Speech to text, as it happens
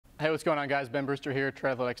Hey, what's going on, guys? Ben Brewster here,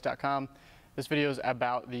 triathletics.com. This video is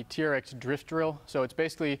about the TRX drift drill. So it's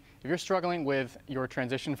basically, if you're struggling with your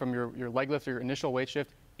transition from your leg lift or your initial weight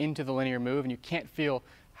shift into the linear move, and you can't feel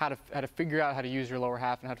how to figure out how to use your lower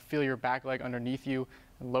half and how to feel your back leg underneath you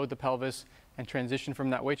and load the pelvis and transition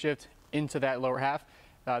from that weight shift into that lower half,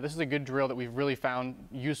 this is a good drill that we've really found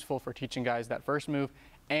useful for teaching guys that first move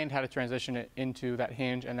and how to transition it into that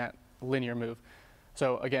hinge and that linear move.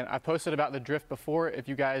 So again, I've posted about the drift before. If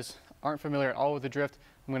you guys aren't familiar at all with the drift,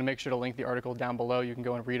 I'm going to make sure to link the article down below. You can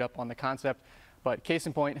go and read up on the concept. But case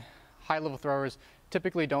in point, high level throwers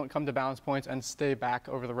typically don't come to balance points and stay back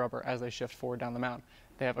over the rubber as they shift forward down the mound.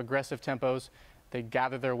 They have aggressive tempos, they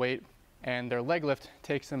gather their weight, and their leg lift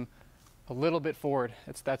takes them a little bit forward.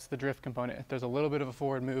 That's the drift component. There's a little bit of a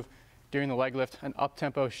forward move during the leg lift, an up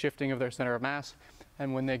tempo shifting of their center of mass.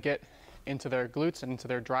 And when they get into their glutes and into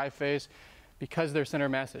their drive phase, because their center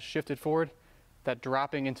of mass is shifted forward, that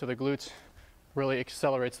dropping into the glutes really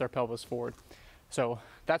accelerates their pelvis forward. So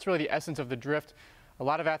that's really the essence of the drift. A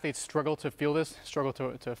lot of athletes struggle to feel this, struggle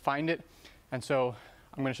to find it. And so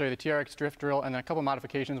I'm going to show you the TRX drift drill and then a couple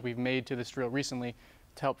modifications we've made to this drill recently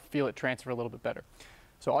to help feel it transfer a little bit better.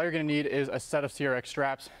 So all you're going to need is a set of TRX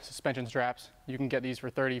straps, suspension straps. You can get these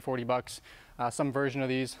for 30, 40 bucks, some version of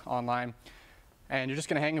these online. And you're just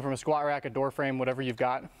going to hang them from a squat rack, a door frame, whatever you've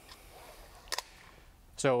got.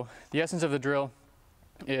 So the essence of the drill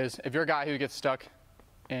is if you're a guy who gets stuck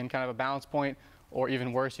in kind of a balance point, or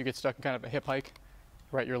even worse, you get stuck in kind of a hip hike,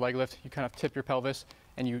 right, your leg lift, you kind of tip your pelvis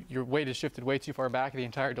and your weight is shifted way too far back the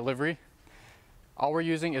entire delivery. All we're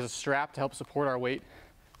using is a strap to help support our weight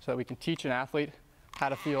so that we can teach an athlete how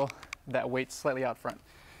to feel that weight slightly out front.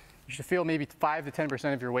 You should feel maybe 5 to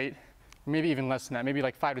 10% of your weight, maybe even less than that, maybe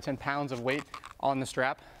like 5 to 10 pounds of weight on the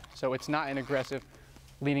strap. So it's not an aggressive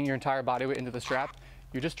leaning your entire body weight into the strap.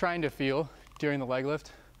 You're just trying to feel during the leg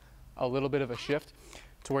lift a little bit of a shift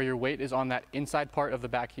to where your weight is on that inside part of the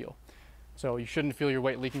back heel. So you shouldn't feel your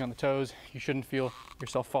weight leaking on the toes. You shouldn't feel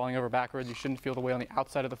yourself falling over backwards. You shouldn't feel the weight on the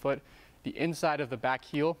outside of the foot. The inside of the back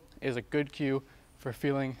heel is a good cue for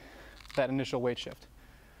feeling that initial weight shift.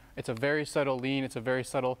 It's a very subtle lean. It's a very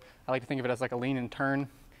subtle, I like to think of it as like a lean and turn,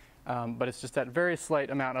 but it's just that very slight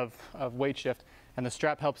amount of weight shift. And the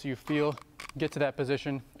strap helps you get to that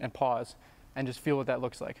position and pause and just feel what that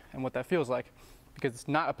looks like and what that feels like, because it's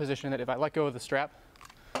not a position that if I let go of the strap,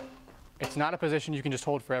 it's not a position you can just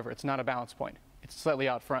hold forever. It's not a balance point. It's slightly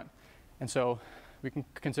out front. And so we can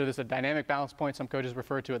consider this a dynamic balance point. Some coaches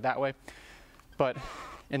refer to it that way. But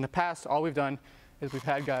in the past, all we've done is we've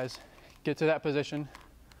had guys get to that position,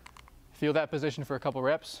 feel that position for a couple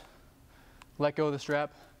reps, let go of the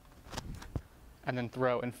strap, and then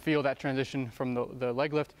throw and feel that transition from the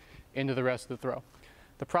leg lift into the rest of the throw.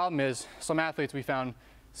 The problem is some athletes we found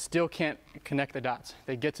still can't connect the dots.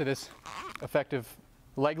 They get to this effective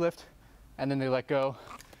leg lift and then they let go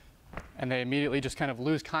and they immediately just kind of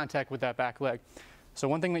lose contact with that back leg. So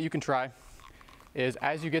one thing that you can try is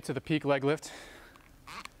as you get to the peak leg lift,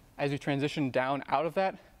 as you transition down out of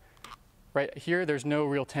that, right here there's no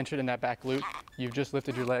real tension in that back glute. You've just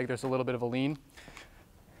lifted your leg, there's a little bit of a lean.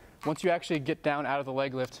 Once you actually get down out of the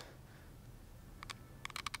leg lift,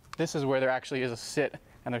 this is where there actually is a sit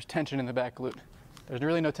and there's tension in the back glute. There's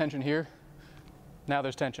really no tension here. Now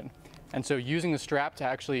there's tension. And so using the strap to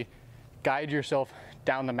actually guide yourself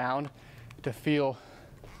down the mound to feel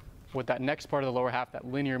what that next part of the lower half, that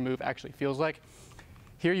linear move actually feels like.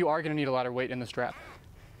 Here you are going to need a lot of weight in the strap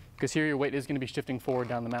because here your weight is going to be shifting forward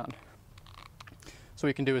down the mound. So what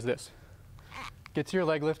you can do is this. Get to your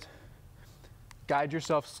leg lift, guide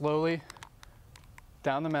yourself slowly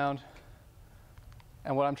down the mound.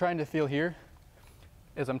 And what I'm trying to feel here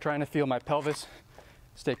is I'm trying to feel my pelvis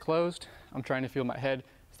stay closed. I'm trying to feel my head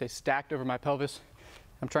stay stacked over my pelvis.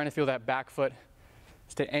 I'm trying to feel that back foot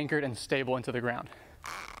stay anchored and stable into the ground.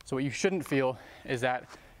 So what you shouldn't feel is that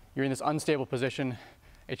you're in this unstable position.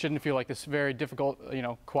 It shouldn't feel like this very difficult,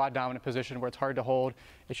 quad dominant position where it's hard to hold.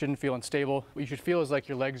 It shouldn't feel unstable. What you should feel is like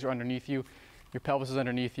your legs are underneath you, your pelvis is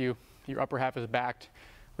underneath you, your upper half is backed.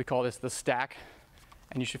 We call this the stack.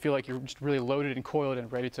 And you should feel like you're just really loaded and coiled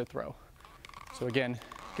and ready to throw. So again,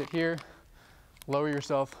 get here, lower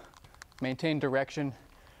yourself, maintain direction.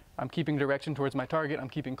 I'm keeping direction towards my target, I'm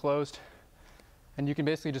keeping closed. And you can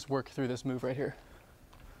basically just work through this move right here.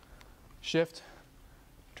 Shift,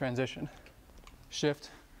 transition,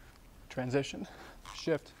 shift, transition,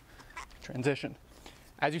 shift, transition.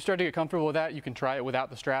 As you start to get comfortable with that, you can try it without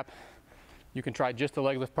the strap. You can try just the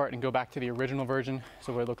leg lift part and go back to the original version.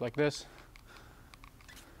 So it would look like this.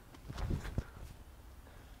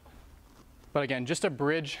 But again, just a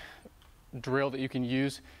bridge drill that you can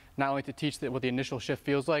use not only to teach what the initial shift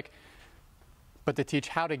feels like, but to teach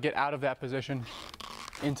how to get out of that position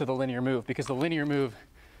into the linear move, because the linear move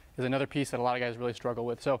is another piece that a lot of guys really struggle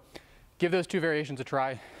with. So give those 2 variations a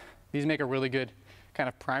try. These make a really good kind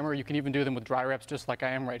of primer. You can even do them with dry reps, just like I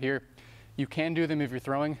am right here. You can do them if you're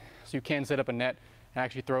throwing, so you can set up a net and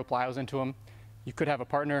actually throw plyos into them. You could have a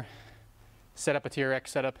partner set up a TRX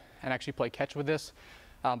setup and actually play catch with this.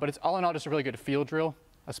 But it's all in all just a really good field drill,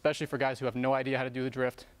 especially for guys who have no idea how to do the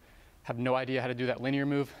drift, have no idea how to do that linear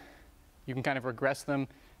move. You can kind of regress them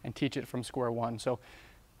and teach it from square one. So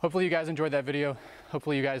hopefully you guys enjoyed that video.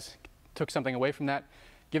 Hopefully you guys took something away from that.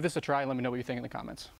 Give this a try and let me know what you think in the comments.